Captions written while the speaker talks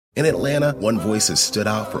In Atlanta, one voice has stood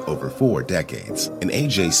out for over 4 decades. An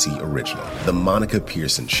AJC original, The Monica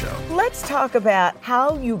Pearson Show. Let's talk about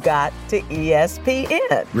how you got to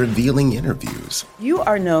ESPN. Revealing interviews. You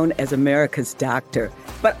are known as America's doctor,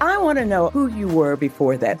 but I want to know who you were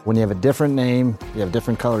before that. When you have a different name, you have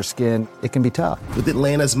different color skin, it can be tough. With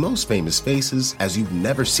Atlanta's most famous faces as you've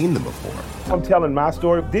never seen them before. I'm telling my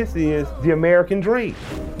story. This is the American dream.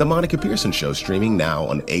 The Monica Pearson Show, streaming now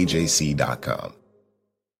on AJC.com.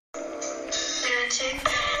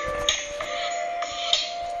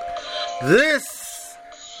 This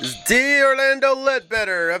is D. Orlando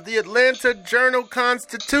Ledbetter of the Atlanta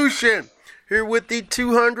Journal-Constitution, here with the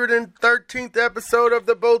 213th episode of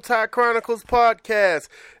the Bowtie Chronicles podcast.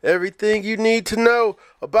 Everything you need to know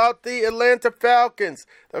about the Atlanta Falcons.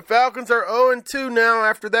 The Falcons are 0-2 now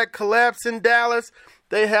after that collapse in Dallas.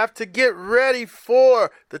 They have to get ready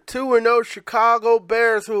for the 2-0 Chicago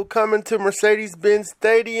Bears, who will come into Mercedes-Benz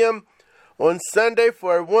Stadium on Sunday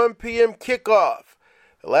for a 1 p.m. kickoff.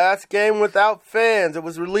 The last game without fans. It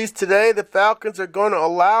was released today. The Falcons are going to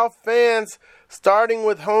allow fans starting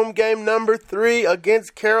with home game number 3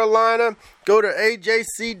 against Carolina. Go to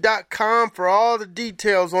AJC.com for all the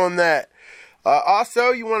details on that.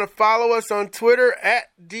 Also, you want to follow us on Twitter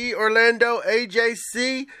at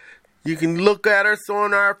DOrlandoAJC. You can look at us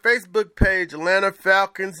on our Facebook page, Atlanta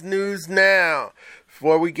Falcons News Now.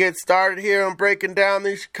 Before we get started here on breaking down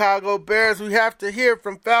the Chicago Bears, we have to hear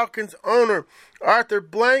from Falcons owner Arthur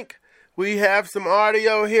Blank. We have some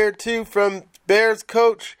audio here too from Bears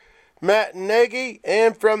coach Matt Nagy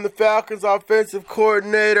and from the Falcons offensive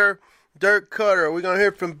coordinator Dirk Cutter. We're going to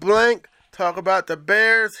hear from Blank, talk about the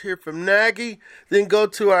Bears, hear from Nagy, then go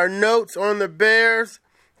to our notes on the Bears,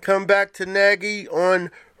 come back to Nagy on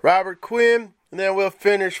Robert Quinn, and then we'll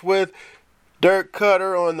finish with Dirk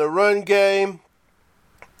Cutter on the run game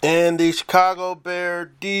and the Chicago Bear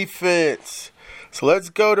defense. So let's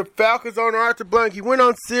go to Falcons owner Arthur Blank. He went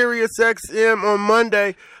on Sirius XM on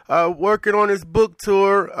Monday working on his book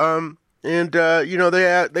tour.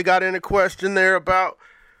 They got in a question there about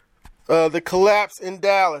the collapse in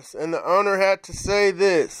Dallas. And the owner had to say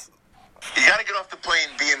this. You got to get off the plane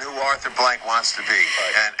being who Arthur Blank wants to be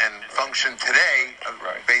and function today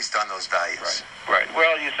based on those values. Right.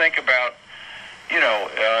 Well, you think about, do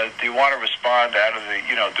you want to respond out of the,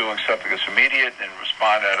 doing something that's immediate and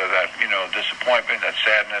respond out of that, disappointment, that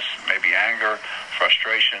sadness, maybe anger,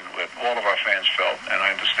 frustration that all of our fans felt, and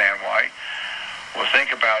I understand why. Well,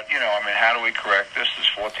 think about, how do we correct this? There's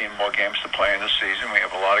 14 more games to play in this season. We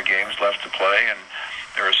have a lot of games left to play, and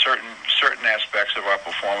there are certain aspects of our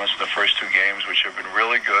performance in the first 2 games which have been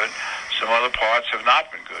really good. Some other parts have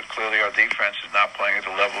not been good. Clearly, our defense is not playing at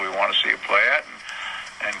the level we want to see it play at,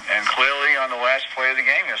 and clearly on the last play of the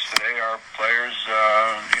game yesterday, our players,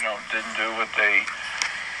 didn't do what they,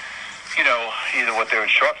 either what they were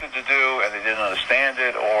instructed to do and they didn't understand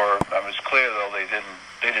it, or it's clear though they didn't.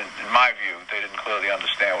 In my view, they didn't clearly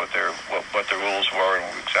understand what the rules were and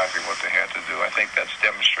exactly what they had to do. I think that's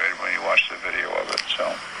demonstrated when you watch the video of it. So,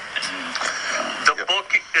 the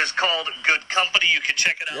book is called Good Company. You can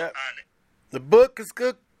check it out on it. The book is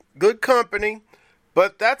Good Company.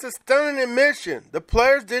 But that's a stunning admission. The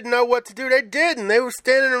players didn't know what to do. They didn't. They were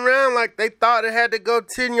standing around like they thought it had to go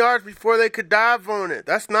 10 yards before they could dive on it.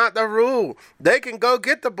 That's not the rule. They can go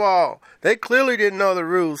get the ball. They clearly didn't know the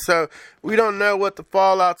rules. So we don't know what the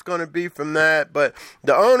fallout's going to be from that. But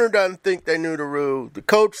the owner doesn't think they knew the rule. The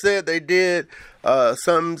coach said they did. That's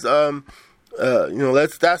the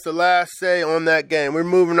last say on that game. We're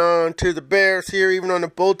moving on to the Bears here. Even on the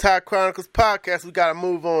Bowtie Chronicles podcast, we got to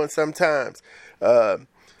move on sometimes.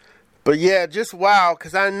 But yeah, just wow,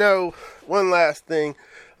 because I know one last thing.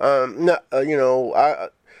 You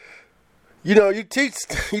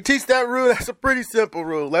teach that rule. That's a pretty simple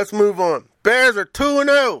rule. Let's move on. Bears are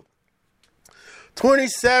 2-0,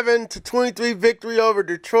 27-23 victory over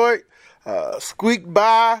Detroit. Squeaked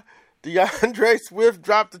by. DeAndre Swift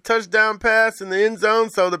dropped a touchdown pass in the end zone,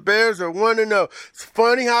 so the Bears are 1-0. It's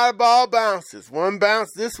funny how the ball bounces. One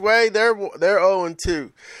bounce this way, they're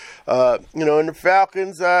 0-2. And the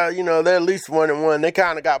Falcons, they're at least 1-1. They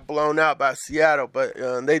kind of got blown out by Seattle, but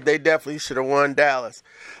they definitely should have won Dallas.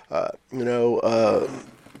 But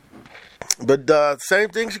same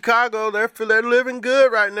thing, Chicago. They're living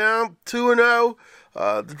good right now, 2-0.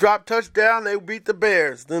 The drop touchdown, they beat the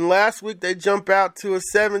Bears. Then last week they jump out to a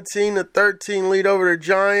 17-13 lead over the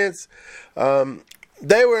Giants.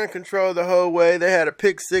 They were in control the whole way. They had a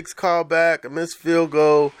pick-6 callback, a missed field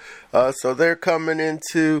goal. So they're coming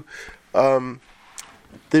into the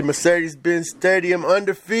Mercedes-Benz Stadium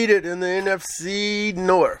undefeated in the NFC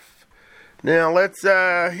North. Now let's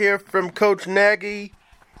hear from Coach Nagy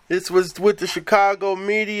This was with the Chicago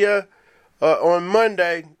media on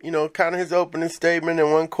Monday. Kind of his opening statement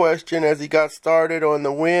and one question as he got started on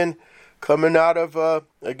the win coming out of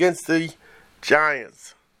against the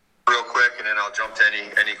Giants. Real quick, and then I'll jump to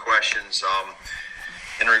any questions.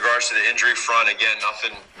 In regards to the injury front, again,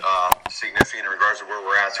 nothing significant in regards to where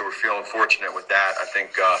we're at, so we're feeling fortunate with that. I think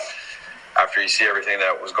after you see everything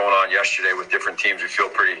that was going on yesterday with different teams, we feel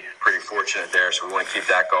pretty fortunate there, so we want to keep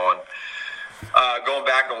that going. Going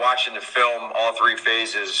back and watching the film, all three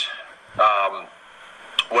phases,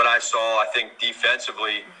 what I saw, I think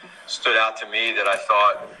defensively stood out to me that I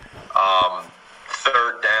thought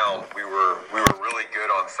third down, we were really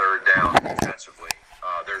good on third down defensively.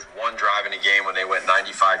 There's one drive in the game when they went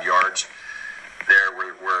 95 yards there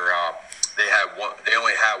where they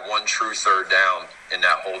only had one true third down in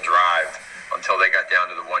that whole drive until they got down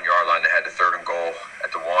to the 1 yard line. They had the third and goal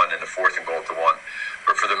at the 1 and the fourth and goal at the 1.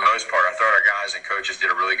 But for the most part, I thought our guys and coaches did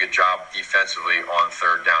a really good job defensively on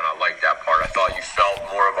third down. I liked that part. I thought you felt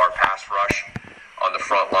more of our pass rush on the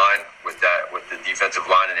front line with the defensive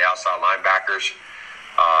line and the outside linebackers.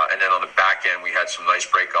 And then on the back end, we had some nice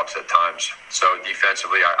breakups at times. So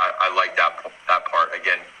defensively, I like that part.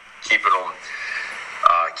 Again, keeping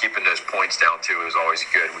those points down too is always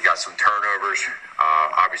good. We got some turnovers.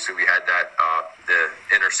 Obviously, we had the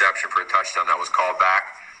interception for a touchdown that was called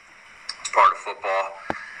back. It's part of football.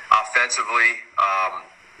 Offensively,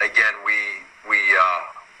 again,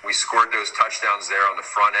 we scored those touchdowns there on the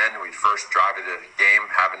front end. We first drive of the game,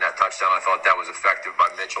 having that touchdown. I thought that was effective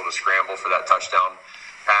by Mitchell to scramble for that touchdown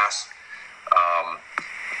pass.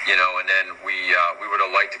 And then we would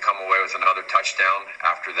have liked to come away with another touchdown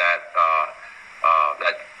after that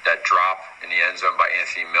drop in the end zone by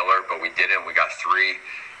Anthony Miller, but we didn't. We got 3.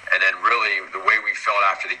 And then really the way we felt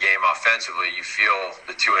after the game offensively, you feel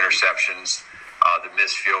the 2 interceptions, the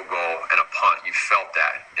missed field goal, and a punt. You felt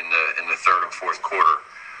that in the third and fourth quarter.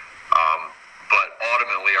 But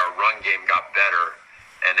ultimately our run game got better,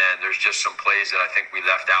 and then there's just some plays that I think we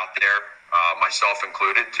left out there, myself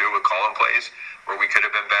included too, with calling plays where we could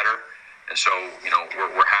have been better. And so,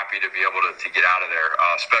 we're happy to be able to get out of there.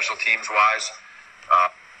 Special teams wise,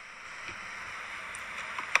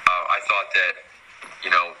 I thought that,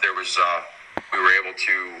 there was, we were able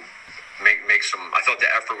to make some, I thought the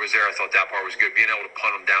effort was there. I thought that part was good. Being able to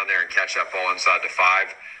punt them down there and catch that ball inside the 5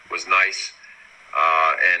 was nice.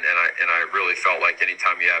 And I really felt like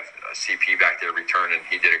anytime you have a CP back there returning,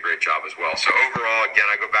 he did a great job as well. So overall, again,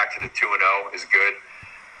 I go back to the 2-0 is good,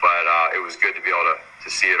 but it was good to be able to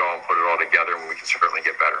see it all and put it all together, and we can certainly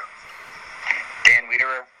get better. Dan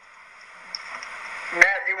Wiederer.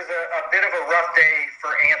 Matt, it was a bit of a rough day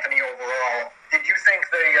for Anthony overall. Did you think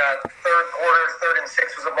the third quarter, 3rd and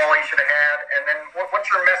 6 was a ball he should have had? And then what's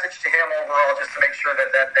your message to him overall just to make sure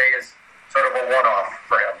that day is sort of a one-off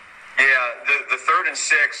for him? Yeah, the 3rd and 6,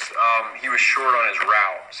 he was short on his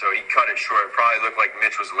route, so he cut it short. It probably looked like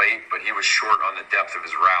Mitch was late, but he was short on the depth of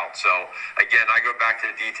his route. So, again, I go back to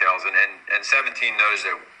the details, and 17 knows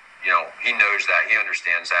that, he knows that. He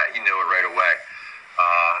understands that. He knew it right away.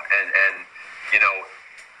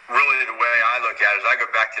 Really the way I look at it is I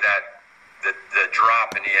go back to the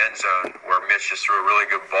drop in the end zone where Mitch just threw a really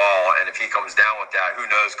good ball, and if he comes down with that, who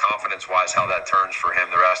knows confidence-wise how that turns for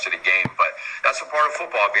him the rest of the game. But that's a part of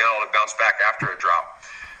football, being able to bounce back after a drop.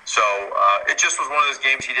 So it just was one of those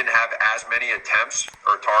games he didn't have as many attempts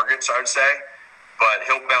or targets, I would say, but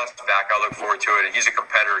he'll bounce back. I look forward to it, and he's a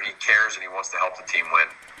competitor. He cares, and he wants to help the team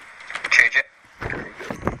win. JJ?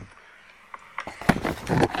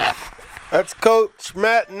 That's Coach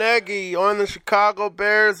Matt Nagy on the Chicago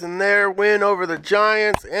Bears and their win over the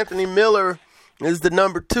Giants. Anthony Miller is the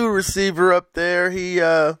number 2 receiver up there. He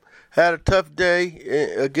had a tough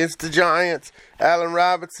day against the Giants. Allen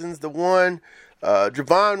Robinson's the 1.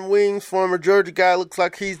 Javon Wings, former Georgia guy, looks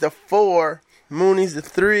like he's the 4. Mooney's the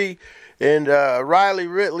 3. And Riley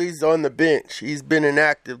Ridley's on the bench. He's been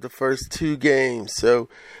inactive the first 2 games. So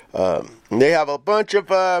they have a bunch of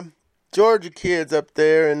Georgia kids up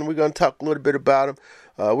there, and we're going to talk a little bit about them.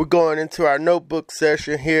 We're going into our notebook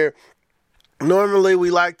session here. Normally,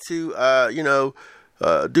 we like to,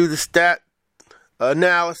 do the stat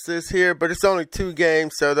analysis here, but it's only 2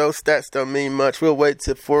 games, so those stats don't mean much. We'll wait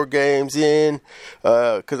till 4 games in,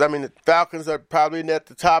 because, the Falcons are probably at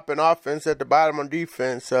the top in offense, at the bottom on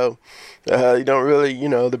defense, so you don't really,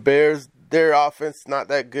 the Bears, their offense is not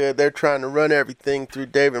that good. They're trying to run everything through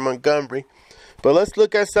David Montgomery. But let's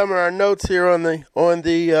look at some of our notes here on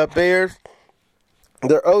the Bears.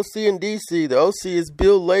 Their OC in DC. The OC is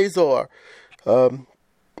Bill Lazor,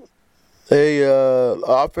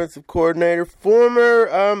 offensive coordinator, former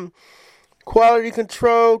Quality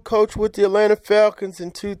control, coach with the Atlanta Falcons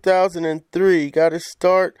in 2003. Got his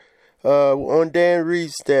start on Dan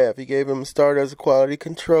Reeves' staff. He gave him a start as a quality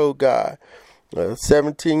control guy.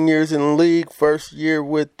 17 years in the league, first year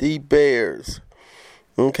with the Bears.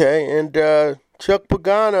 Okay, and Chuck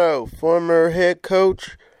Pagano, former head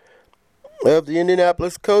coach of the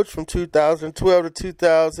Indianapolis Colts from 2012 to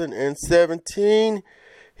 2017.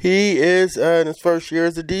 He is in his first year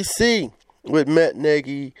as a DC with Matt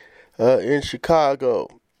Nagy in Chicago.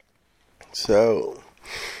 So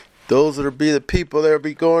those will be the people that will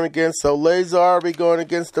be going against. So Lazar will be going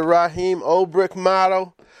against the Raheem Obrick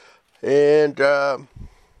model. And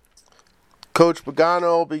Coach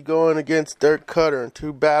Pagano will be going against Dirk Cutter in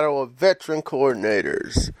two battle of veteran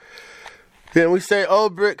coordinators. Then we say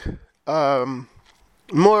Obrick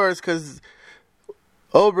Morris because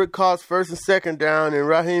Obrick calls first and second down, and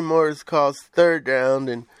Raheem Morris calls third down.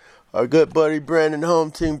 And our good buddy Brandon Home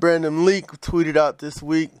Team, Brandon Leak, tweeted out this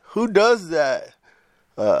week, who does that?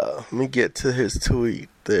 Let me get to his tweet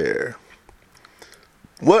there.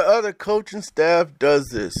 What other coaching staff does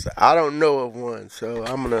this? I don't know of one, so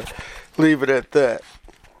I'm going to leave it at that.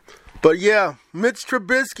 But yeah, Mitch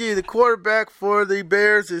Trubisky, the quarterback for the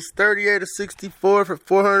Bears, is 38 of 64 for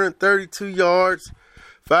 432 yards,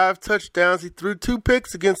 5 touchdowns. He threw 2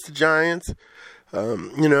 picks against the Giants.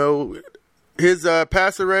 His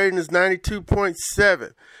passer rating is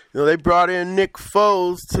 92.7. They brought in Nick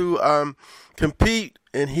Foles to compete,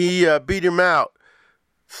 and he beat him out.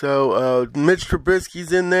 So Mitch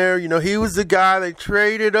Trubisky's in there. He was the guy they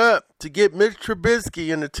traded up to get Mitch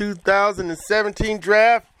Trubisky in the 2017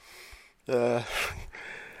 draft,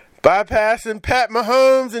 bypassing Pat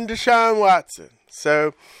Mahomes and Deshaun Watson.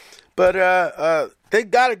 So, but they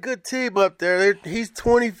got a good team up there. He's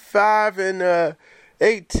 25 and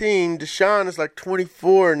 18. Deshaun is like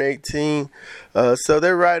 24 and 18. So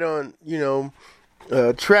they're right on,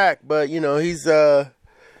 track. But he's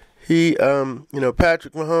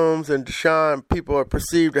Patrick Mahomes and Deshaun, people are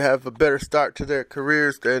perceived to have a better start to their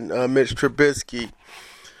careers than Mitch Trubisky.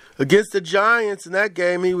 Against the Giants in that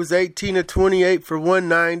game, he was 18 of 28 for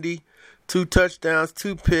 190, 2 touchdowns,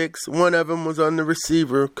 2 picks. One of them was on the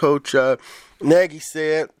receiver, Coach Nagy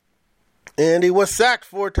said. And he was sacked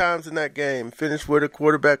 4 times in that game. Finished with a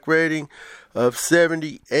quarterback rating of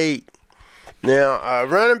 78. Now,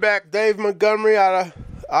 running back Dave Montgomery out of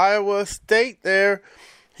Iowa State there.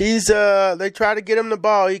 They try to get him the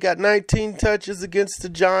ball. He got 19 touches against the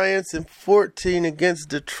Giants and 14 against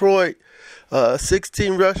Detroit.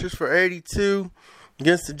 16 rushes for 82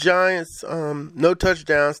 against the Giants. No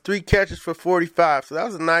touchdowns. 3 catches for 45. So that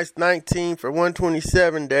was a nice 19 for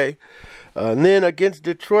 127 day. And then against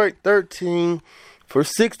Detroit, 13 for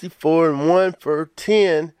 64 and 1 for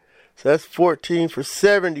 10. So that's 14 for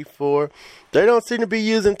 74. They don't seem to be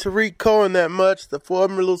using Tariq Cohen that much. The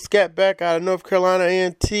former little scat back out of North Carolina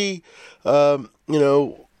A&T,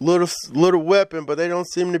 little weapon, but they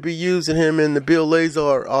don't seem to be using him in the Bill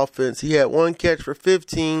Lazor offense. He had 1 catch for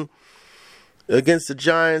 15 against the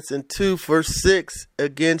Giants and 2 for 6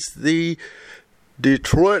 against the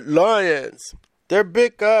Detroit Lions. Their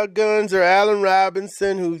big guns are Allen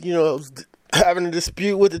Robinson, who was having a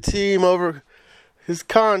dispute with the team over his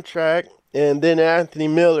contract. And then Anthony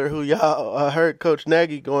Miller, who y'all heard Coach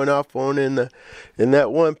Nagy going off on in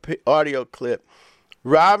that one audio clip.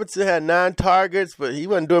 Robinson had 9 targets, but he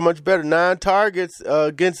wasn't doing much better. 9 targets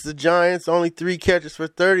against the Giants, only 3 catches for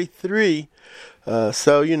 33.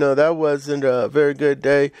 So, that wasn't a very good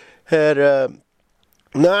day. Had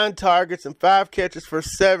 9 targets and 5 catches for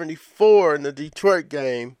 74 in the Detroit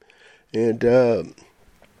game. And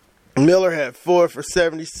Miller had 4 for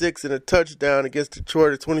 76 and a touchdown against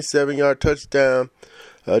Detroit, a 27-yard touchdown.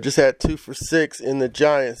 Just had 2 for 6 in the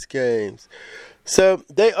Giants games. So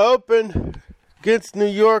they opened against New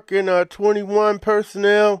York in 21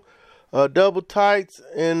 personnel, double tights,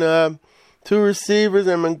 and 2 receivers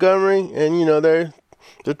and Montgomery. And, they're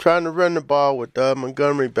trying to run the ball with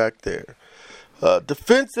Montgomery back there.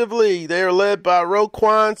 Defensively, they are led by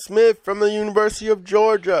Roquan Smith from the University of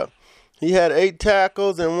Georgia. He had 8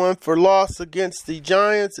 tackles and 1 for loss against the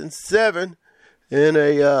Giants and 7 in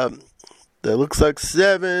that looks like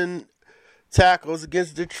 7 tackles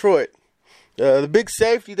against Detroit. The big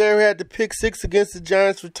safety there had the pick 6 against the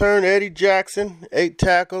Giants return, Eddie Jackson, 8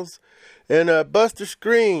 tackles. And Buster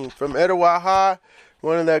Screen from Etowah High,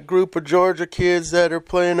 one of that group of Georgia kids that are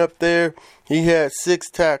playing up there. He had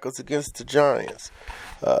 6 tackles against the Giants.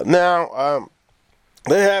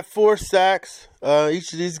 They had 4 sacks.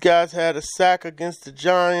 Each of these guys had a sack against the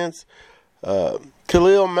Giants.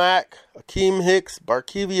 Khalil Mack, Akeem Hicks,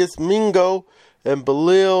 Barkevius Mingo, and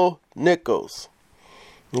Balil Nichols.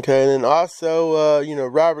 Okay, and then also,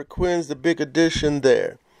 Robert Quinn's the big addition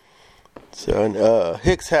there. So, and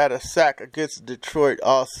Hicks had a sack against Detroit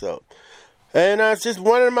also. And it's just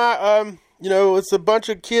one of my, it's a bunch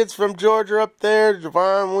of kids from Georgia up there,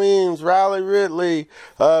 Javon Weems, Riley Ridley.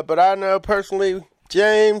 But I know personally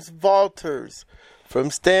James Valters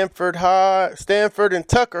from Stanford and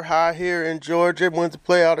Tucker High here in Georgia. Went to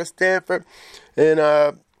play out of Stanford. And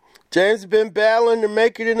James has been battling to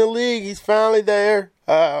make it in the league. He's finally there.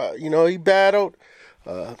 He battled.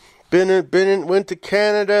 Went to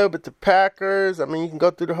Canada, but the Packers. I mean, you can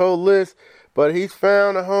go through the whole list. But he's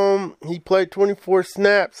found a home. He played 24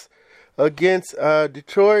 snaps against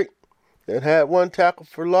Detroit and had 1 tackle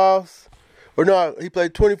for loss. Or no, he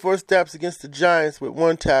played 24 snaps against the Giants with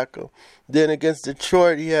 1 tackle. Then against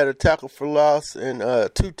Detroit, he had a tackle for loss and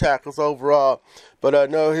 2 tackles overall. But I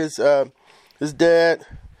know his dad,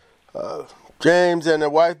 James, and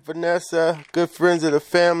his wife Vanessa, good friends of the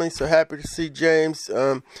family. So happy to see James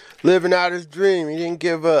living out his dream. He didn't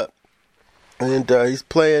give up. And he's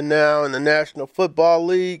playing now in the National Football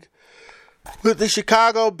League with the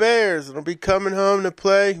Chicago Bears. He'll be coming home to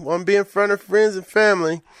play. Won't be in front of friends and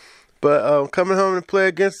family, but coming home to play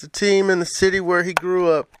against the team in the city where he grew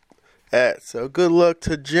up at. So good luck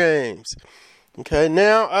to James. Okay,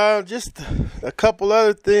 now just a couple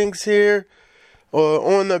other things here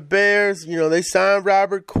on the Bears. They signed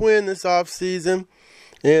Robert Quinn this offseason.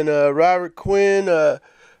 And Robert Quinn,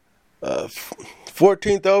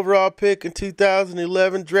 14th overall pick in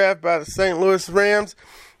 2011 draft by the St. Louis Rams.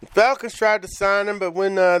 The Falcons tried to sign him, but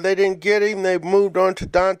when they didn't get him, they moved on to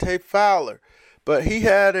Dante Fowler. But he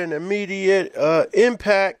had an immediate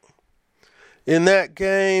impact in that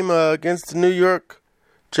game against the New York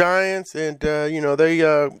Giants, and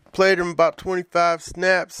they played him about 25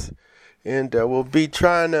 snaps, and we'll be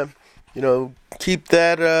trying to keep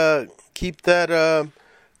that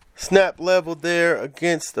snap level there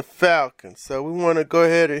against the Falcons. So we want to go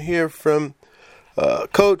ahead and hear from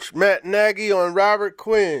Coach Matt Nagy on Robert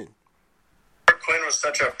Quinn. Robert Quinn was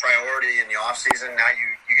such a priority in the offseason. Now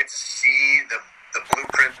you get to see the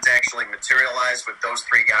blueprint actually materialize with those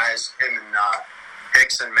 3 guys, him and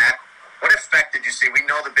Hicks and Matt. What effect did you see? We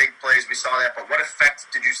know the big plays, we saw that, but what effect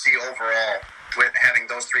did you see overall with having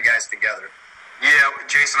those 3 guys together? Yeah,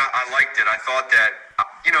 Jason, I liked it. I thought that,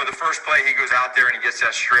 the first play he goes out there and he gets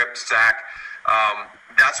that strip sack.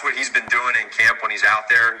 That's what he's been doing in camp when he's out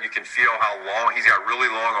there. You can feel how long, he's got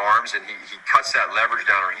really long arms, and he cuts that leverage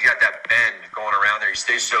down, or he got that bend going around there. He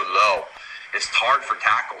stays so low. It's hard for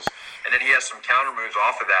tackles. And then he has some counter moves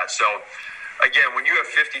off of that. So, again, when you have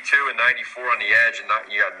 52 and 94 on the edge, and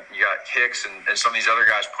you got Hicks and some of these other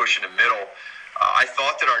guys pushing the middle, I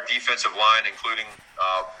thought that our defensive line, including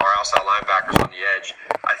our outside linebackers on the edge,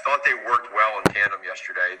 I thought they worked well in tandem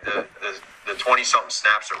yesterday. The 20-something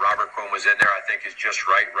snaps that Robert Quinn was in there, I think, is just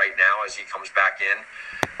right now as he comes back in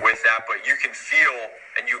with that. But you can feel,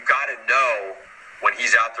 and you got to know when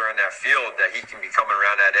he's out there in that field that he can be coming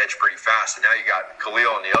around that edge pretty fast. And now you got Khalil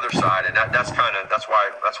on the other side, and that's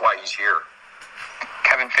why he's here.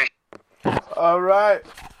 Kevin Fisher. All right,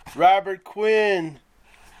 Robert Quinn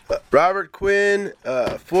for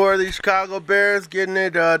the Chicago Bears, getting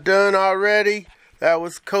it done already. That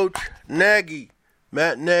was Coach Nagy,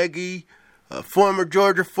 Matt Nagy, former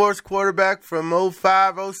Georgia Force quarterback from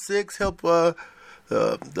 05-06, helped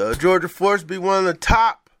the Georgia Force be one of the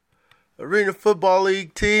top Arena Football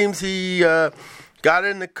League teams. He got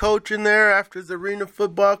into coaching there after his Arena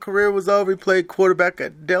Football career was over. He played quarterback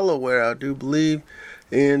at Delaware, I do believe,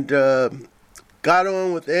 and got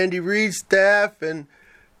on with Andy Reid's staff and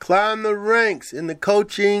climbed the ranks in the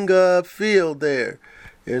coaching field there.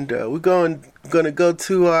 And we're going to go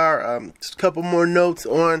to our just a couple more notes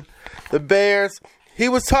on the Bears. He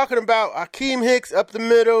was talking about Akeem Hicks up the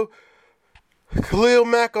middle, Khalil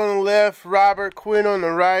Mack on the left, Robert Quinn on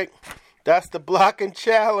the right. That's the blocking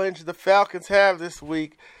challenge the Falcons have this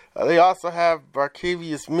week. They also have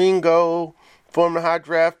Barkevius Mingo, former high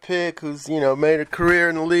draft pick, who's made a career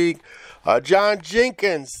in the league. John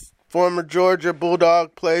Jenkins, former Georgia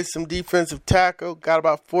Bulldog, plays some defensive tackle, got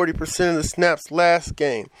about 40% of the snaps last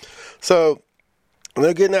game. So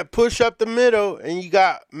they're getting that push up the middle, and you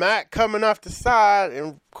got Matt coming off the side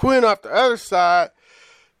and Quinn off the other side.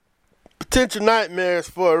 Potential nightmares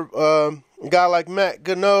for a guy like Matt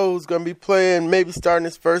Gano, who's going to be playing, maybe starting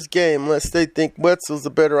his first game, unless they think Wetzel's a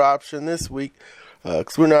better option this week,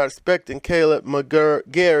 because we're not expecting Caleb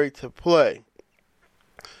McGarry to play.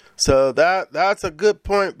 So that's a good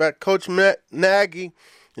point by Coach Matt Nagy,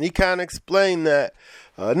 and he kind of explained that.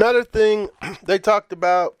 Another thing they talked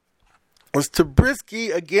about was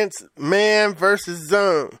Trubisky against man versus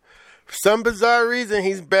zone. For some bizarre reason,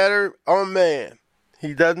 he's better on man.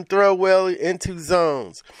 He doesn't throw well into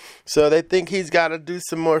zones. So they think he's got to do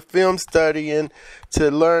some more film studying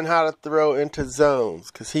to learn how to throw into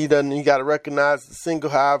zones. Because he got to recognize the single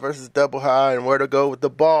high versus double high and where to go with the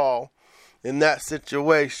ball in that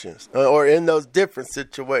situation, or in those different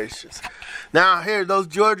situations. Now, here, those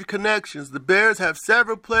Georgia connections. The Bears have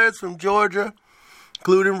several players from Georgia,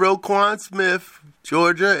 including Roquan Smith,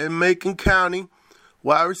 Georgia, and Macon County.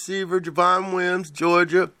 Wide receiver Javon Williams,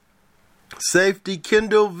 Georgia. Safety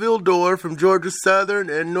Kendall Vildor from Georgia Southern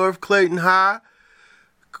and North Clayton High.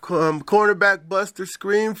 Cornerback Buster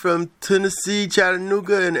Scream from Tennessee,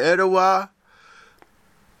 Chattanooga, and Etowah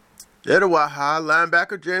High.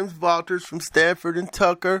 Linebacker James Walters from Stanford and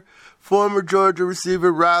Tucker. Former Georgia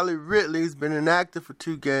receiver Riley Ridley has been inactive for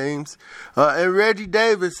 2 games. And Reggie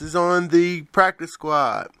Davis is on the practice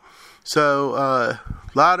squad. So a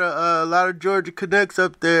lot of Georgia connects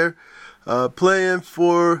up there. Playing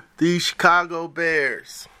for the Chicago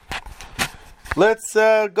Bears. Let's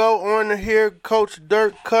go on to hear Coach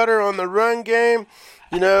Dirk Cutter on the run game.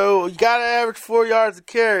 You know, you got to average 4 yards a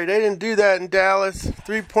carry. They didn't do that in Dallas.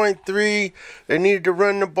 3.3. They needed to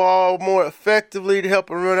run the ball more effectively to help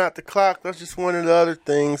them run out the clock. That's just one of the other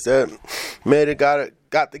things that made it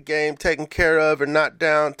got the game taken care of and not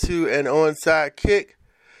down to an onside kick.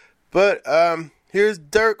 But here's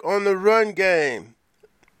Dirk on the run game.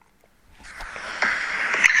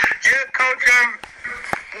 Yeah, Coach,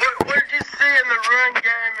 what did you see in the run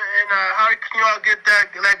game, and how can you all get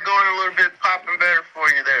that going a little bit, popping better for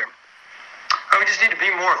you there? We just need to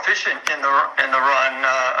be more efficient in the run.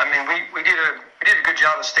 We did a good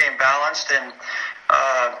job of staying balanced, and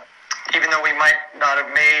even though we might not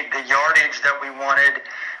have made the yardage that we wanted,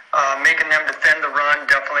 making them defend the run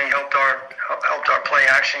definitely helped our play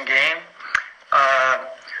action game.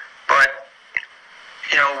 But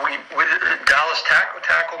you know, Dallas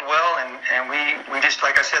tackled well, and we just,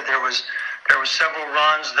 like I said, there was several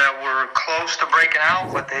runs that were close to breaking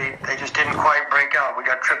out, but they just didn't quite break out. We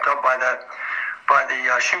got tripped up by the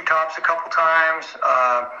shoe tops a couple times.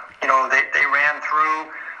 They ran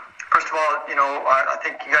through. First of all, I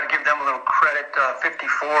think you got to give them a little credit.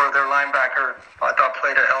 54, their linebacker, I thought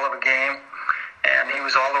played a hell of a game, and he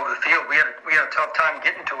was all over the field. We had a tough time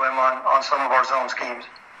getting to him on some of our zone schemes.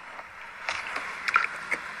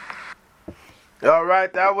 All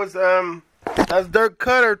right, that's Dirk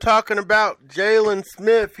Cutter talking about Jalen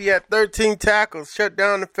Smith. He had 13 tackles, shut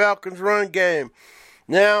down the Falcons' run game.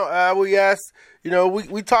 Now we asked,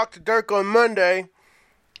 we talked to Dirk on Monday.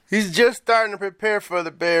 He's just starting to prepare for the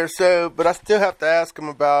Bears, but I still have to ask him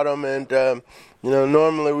about him. And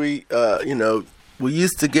normally we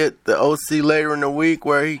used to get the OC later in the week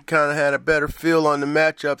where he kind of had a better feel on the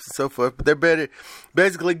matchups and so forth. But they're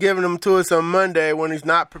basically giving them to us on Monday when he's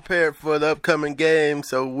not prepared for the upcoming game.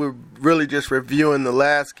 So we're really just reviewing the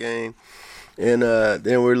last game. And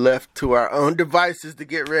then we're left to our own devices to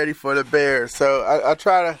get ready for the Bears. So I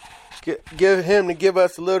try to give him to give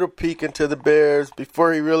us a little peek into the Bears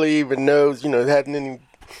before he really even knows,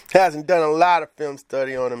 hasn't done a lot of film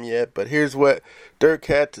study on them yet, but here's what Dirk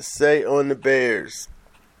had to say on the Bears.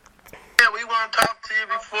 Yeah, we want to talk to you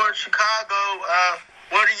before Chicago.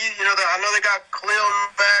 What do you, I know they got Khalil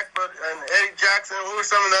back, and Eddie Jackson. Who are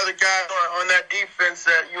some of the other guys on that defense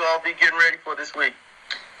that you all be getting ready for this week?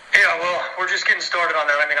 Yeah, well, we're just getting started on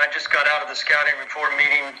that. I just got out of the scouting report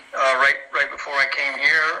meeting right before I came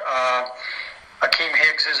here. Akeem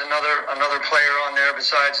Hicks is another player on there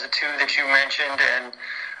besides the 2 that you mentioned, and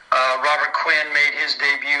Robert Quinn made his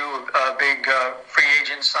debut, a big free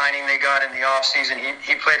agent signing they got in the offseason.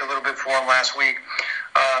 He played a little bit for them last week.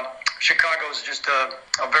 Chicago is just a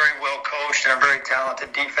very well coached and a very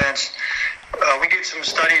talented defense. We did some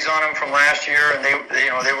studies on them from last year, and they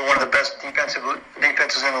were one of the best defenses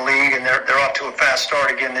in the league, and they're off to a fast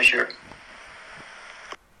start again this year.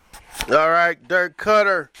 All right, Dirk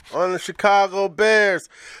Cutter on the Chicago Bears.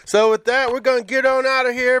 So with that, we're going to get on out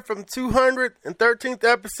of here from 213th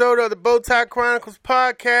episode of the Bowtie Chronicles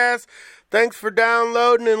podcast. Thanks for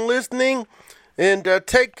downloading and listening, and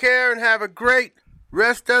take care and have a great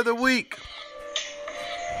rest of the week.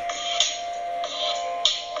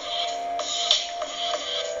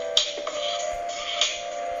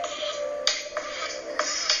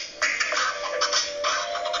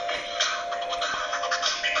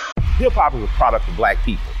 Hip-hop is a product of black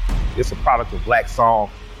people. It's a product of black song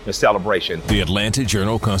and celebration. The Atlanta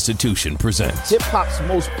Journal-Constitution presents hip-hop's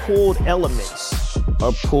most pulled elements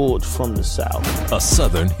are pulled from the South. A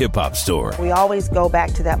Southern hip-hop story. We always go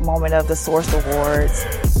back to that moment of the Source Awards.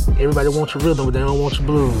 Everybody wants your rhythm, but they don't want your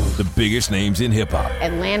blues. The biggest names in hip-hop.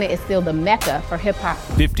 Atlanta is still the mecca for hip-hop.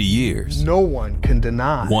 50 years. No one can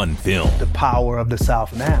deny one film. The power of the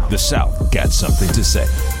South now. The South got something to say.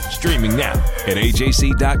 Streaming now at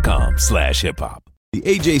ajc.com/hiphop. The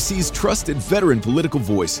AJC's trusted veteran political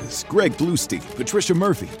voices, Greg Bluestein, Patricia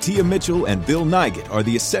Murphy, Tia Mitchell, and Bill Nygut, are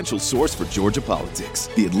the essential source for Georgia politics.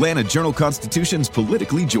 The Atlanta Journal-Constitution's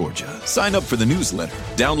Politically Georgia. Sign up for the newsletter,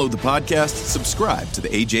 download the podcast, subscribe to the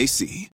AJC.